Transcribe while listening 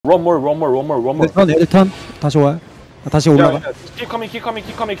Run more. 애들 턴 다시 와요. 다시 올라가. Yeah. Keep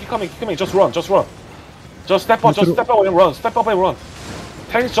coming. Just run. Just step up and run.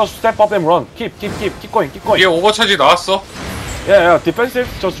 Tanks just step up and run. Keep going. 위에 오버차지 나왔어. Yeah. Defensive,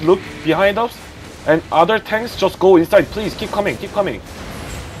 just look behind us. And other tanks just go inside. Please keep coming.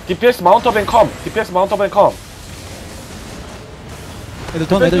 DPS mount up and come. 애들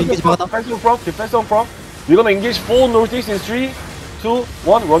턴 애들 인게이지 박았다. Defense on front. We're gonna engage full northeast in 3, 2,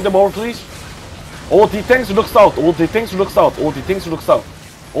 1. Run them over, please. All the tanks look south.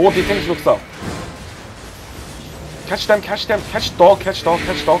 Catch them. Catch dog.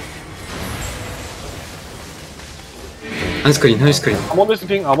 한스크린. I'm on this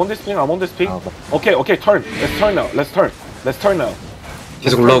ping. Okay, turn. Let's turn now.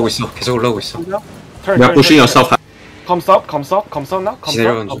 계속 올라오고 있어. Turn. We are pushing yourself. Come south now. 다시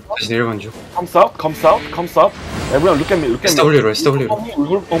내려간 중. Come south. Everyone, look at me. SW로.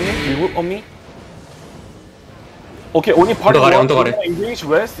 Regroup on me. Okay, only party 언덕 아래. Engage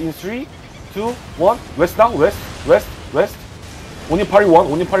west in 3, 2, 1. West now. West. Only party one.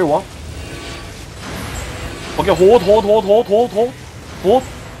 Okay, hold.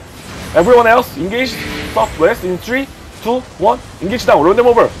 Everyone else, engage southwest in 3, 2, 1. Engage down. Run them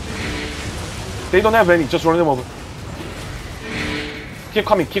over. They don't have any. Just run them over. Keep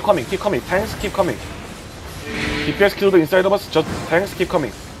coming. Tanks, keep coming. DPS killed inside of us. Just tanks, keep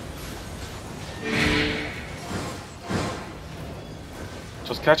coming.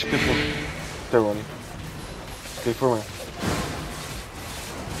 Just catch people. They're running. Stay for running.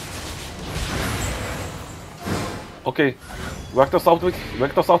 Okay. Whack the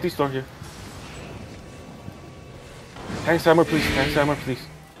southeast door here. Tanks hammer, please.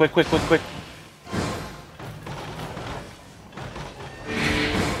 Quick.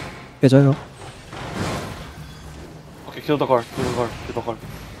 깨져요. Okay, kill the car.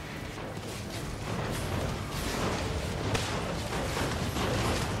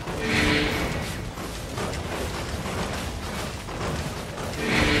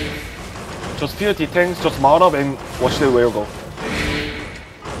 Just fear the tanks, just mount up and watch their way go.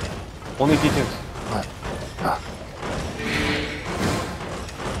 Only the tanks.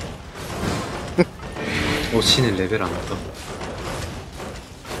 오치는 레벨 안 떠.